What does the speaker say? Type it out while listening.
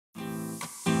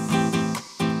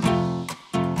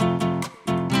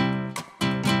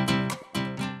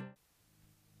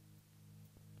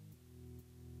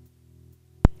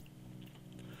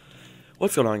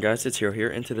What's going on, guys? It's Hero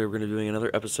here, and today we're going to be doing another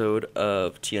episode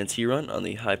of TnT Run on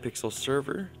the Hypixel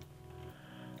server.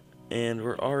 And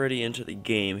we're already into the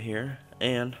game here,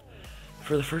 and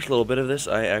for the first little bit of this,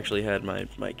 I actually had my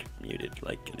mic muted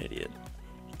like an idiot.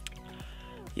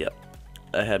 Yep,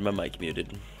 I had my mic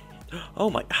muted. Oh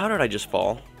my, how did I just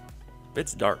fall?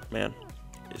 It's dark, man.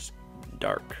 It's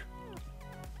dark.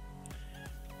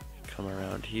 Come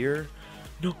around here.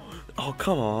 No, oh,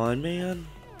 come on, man.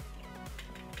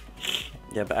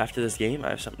 Yeah, but after this game,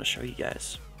 I have something to show you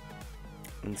guys.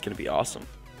 And it's going to be awesome.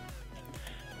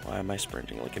 Why am I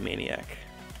sprinting like a maniac?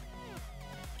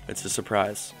 It's a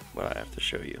surprise what I have to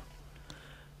show you.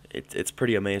 It's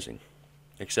pretty amazing.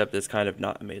 Except it's kind of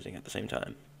not amazing at the same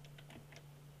time.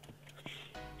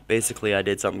 Basically, I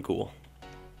did something cool.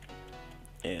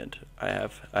 And I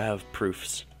have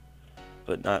proofs.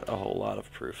 But not a whole lot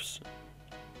of proofs.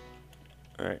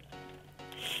 Alright.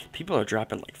 People are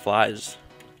dropping like flies.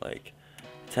 Like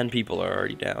 10 people are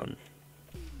already down.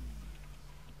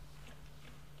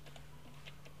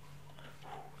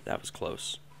 That was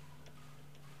close.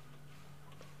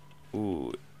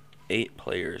 Ooh, 8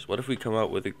 players. What if we come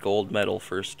out with a gold medal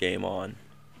first game on?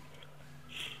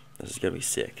 This is gonna be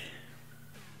sick.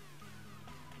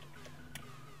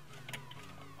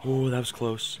 Oh, that was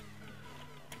close.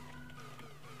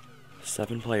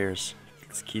 7 players.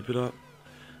 Let's keep it up.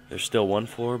 There's still 1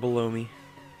 floor below me.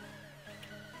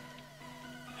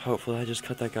 Hopefully I just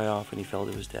cut that guy off and he fell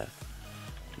to his death.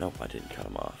 Nope, I didn't cut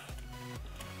him off.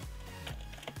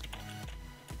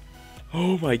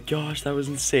 Oh my gosh, that was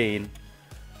insane.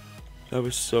 That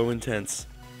was so intense.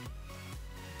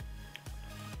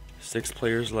 6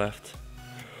 players left.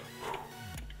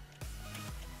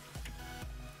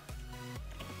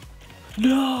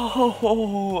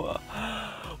 No!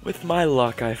 With my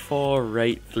luck, I fall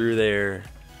right through there.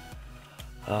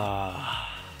 That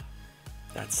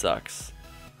sucks.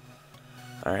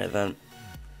 Alright then,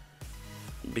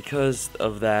 because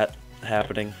of that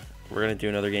happening, we're going to do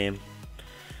another game.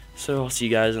 So I'll see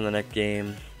you guys in the next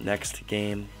game.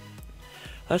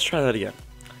 Let's try that again.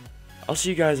 I'll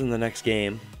see you guys in the next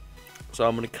game. So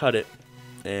I'm going to cut it,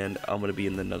 and I'm going to be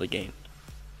in another game.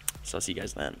 So I'll see you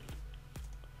guys then.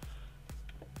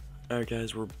 Alright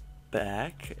guys, we're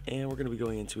back, and we're going to be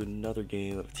going into another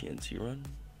game of TnT Run.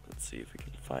 Let's see if we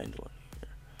can find one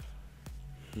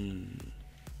here.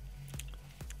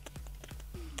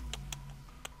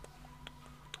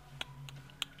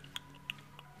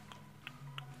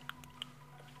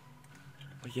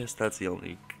 I guess that's the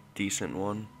only decent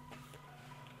one.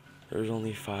 There's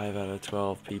only 5 out of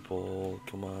 12 people.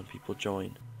 Come on, people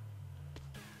join.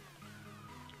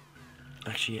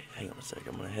 Actually, hang on a sec.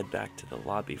 I'm going to head back to the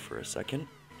lobby for a second.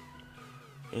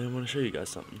 And I'm going to show you guys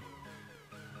something.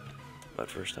 But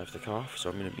first I have to cough, so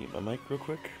I'm going to mute my mic real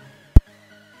quick.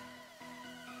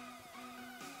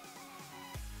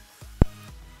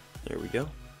 There we go.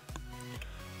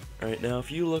 Alright, now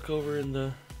if you look over in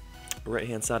the right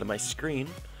hand side of my screen,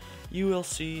 you will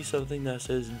see something that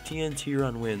says TnT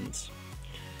Run wins.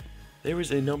 There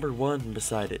is a number 1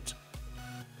 beside it.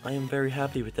 I am very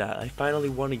happy with that. I finally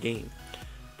won a game,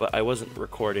 but I wasn't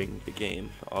recording the game,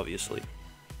 obviously,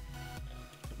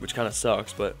 which kind of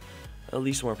sucks, but at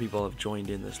least more people have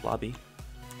joined in this lobby.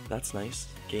 That's nice.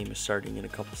 Game is starting in a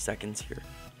couple seconds here.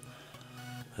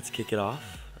 Let's kick it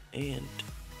off, and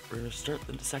we're going to start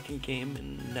the second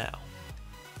game now.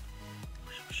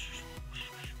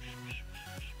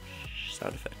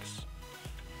 Sound effects.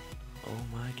 Oh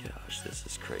my gosh, this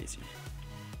is crazy.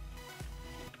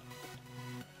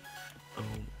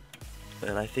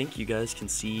 And I think you guys can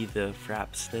see the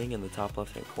Fraps thing in the top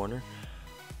left hand corner.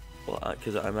 Well,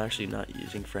 because I'm actually not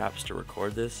using Fraps to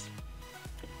record this,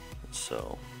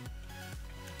 so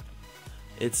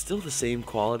it's still the same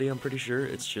quality, I'm pretty sure.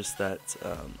 It's just that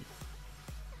oh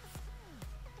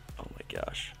my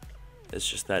gosh, it's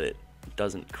just that it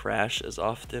doesn't crash as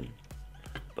often.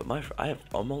 But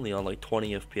I'm only on like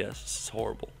 20 FPS. This is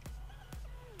horrible.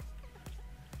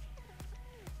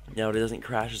 Now it doesn't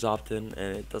crash as often,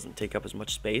 and it doesn't take up as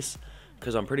much space,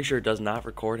 because I'm pretty sure it does not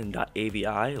record in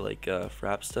 .avi like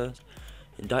Fraps does.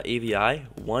 In .avi,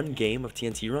 one game of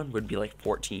TnT Run would be like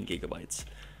 14 gigabytes,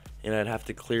 and I'd have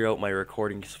to clear out my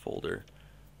recordings folder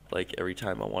like every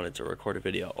time I wanted to record a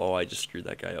video. Oh, I just screwed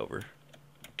that guy over.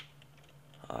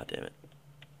 Ah, damn it.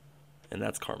 And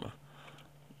that's karma.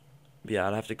 But yeah,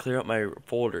 I'd have to clear out my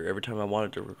folder every time I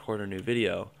wanted to record a new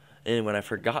video, and when I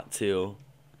forgot to,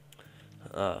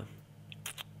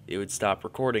 it would stop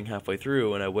recording halfway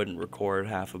through and I wouldn't record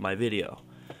half of my video.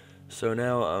 So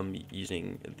now I'm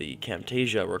using the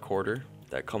Camtasia recorder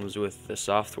that comes with the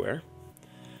software,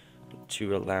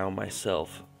 to allow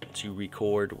myself to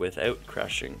record without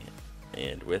crashing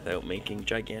and without making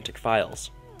gigantic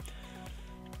files.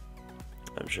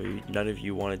 I'm sure none of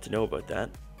you wanted to know about that,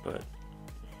 but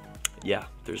yeah,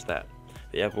 there's that.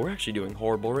 But yeah, but we're actually doing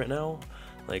horrible right now.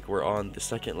 Like, we're on the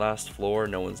second last floor,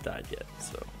 no one's died yet,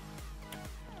 so.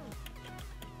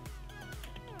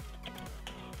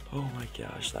 Oh my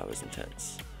gosh, that was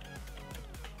intense.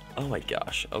 Oh my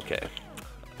gosh, okay.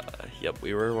 Yep,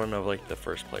 we were one of like the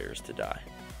first players to die.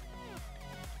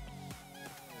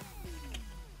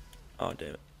 Oh damn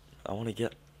it. I want to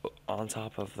get on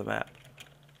top of the map.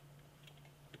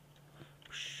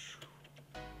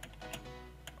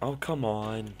 Oh come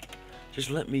on. Just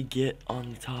let me get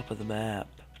on the top of the map.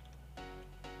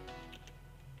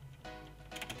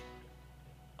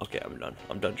 Okay, I'm done.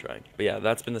 I'm done trying. But yeah,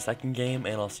 that's been the second game,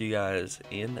 and I'll see you guys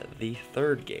in the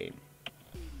third game.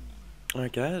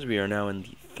 Alright guys, we are now in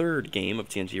the third game of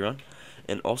TnT Run.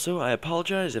 And also, I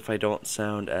apologize if I don't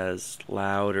sound as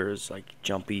loud or as like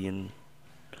jumpy and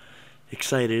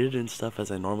excited and stuff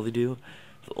as I normally do.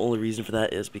 The only reason for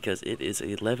that is because it is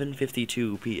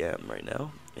 11:52 p.m. right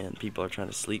now, and people are trying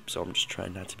to sleep, so I'm just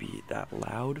trying not to be that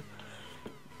loud.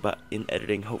 But in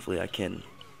editing, hopefully I can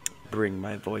bring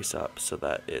my voice up so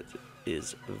that it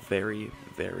is very,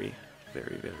 very,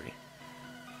 very, very,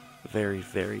 very,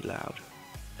 very loud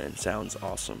and sounds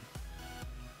awesome.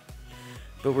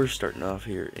 But we're starting off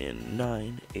here in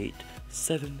 9, 8,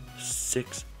 7,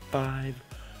 6, 5,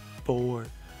 4,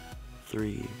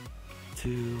 3,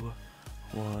 2,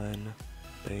 1.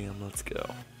 Bam, let's go.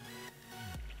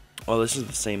 Oh, this is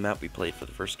the same map we played for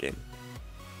the first game.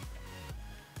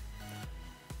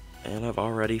 And I've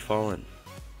already fallen.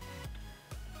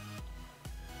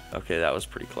 Okay, that was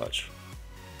pretty clutch.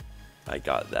 I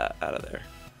got that out of there.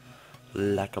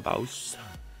 Like a boss.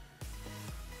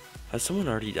 Has someone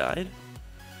already died?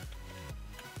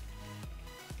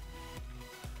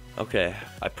 Okay,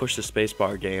 I pushed the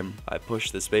spacebar game. I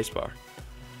pushed the spacebar.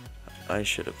 I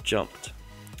should have jumped.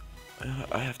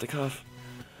 I have to cough.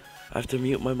 I have to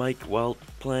mute my mic while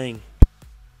playing.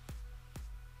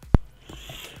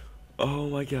 Oh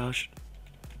my gosh.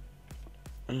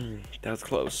 That's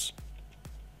close.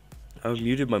 I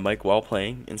muted my mic while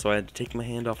playing, and so I had to take my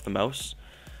hand off the mouse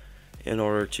in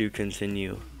order to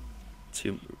continue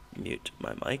to mute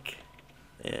my mic.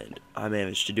 And I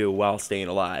managed to do it while staying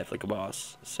alive like a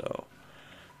boss. So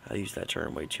I use that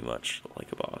term way too much,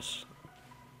 like a boss.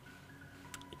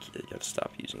 You gotta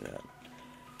stop using that.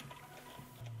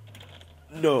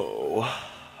 No.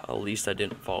 At least I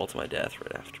didn't fall to my death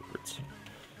right afterwards.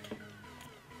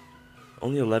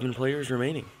 Only 11 players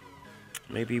remaining.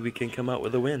 Maybe we can come out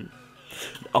with a win.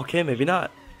 Okay, maybe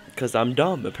not. Because I'm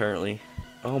dumb, apparently.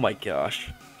 Oh my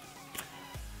gosh.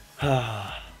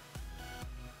 Yeah,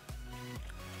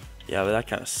 but that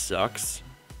kind of sucks.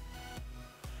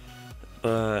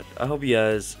 But I hope you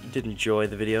guys did enjoy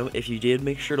the video. If you did,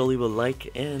 make sure to leave a like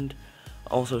and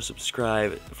also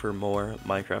subscribe for more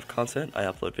Minecraft content. I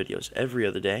upload videos every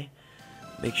other day.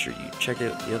 Make sure you check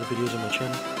out the other videos on my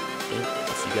channel. And I'll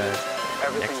see you guys next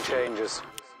time. Everything changes.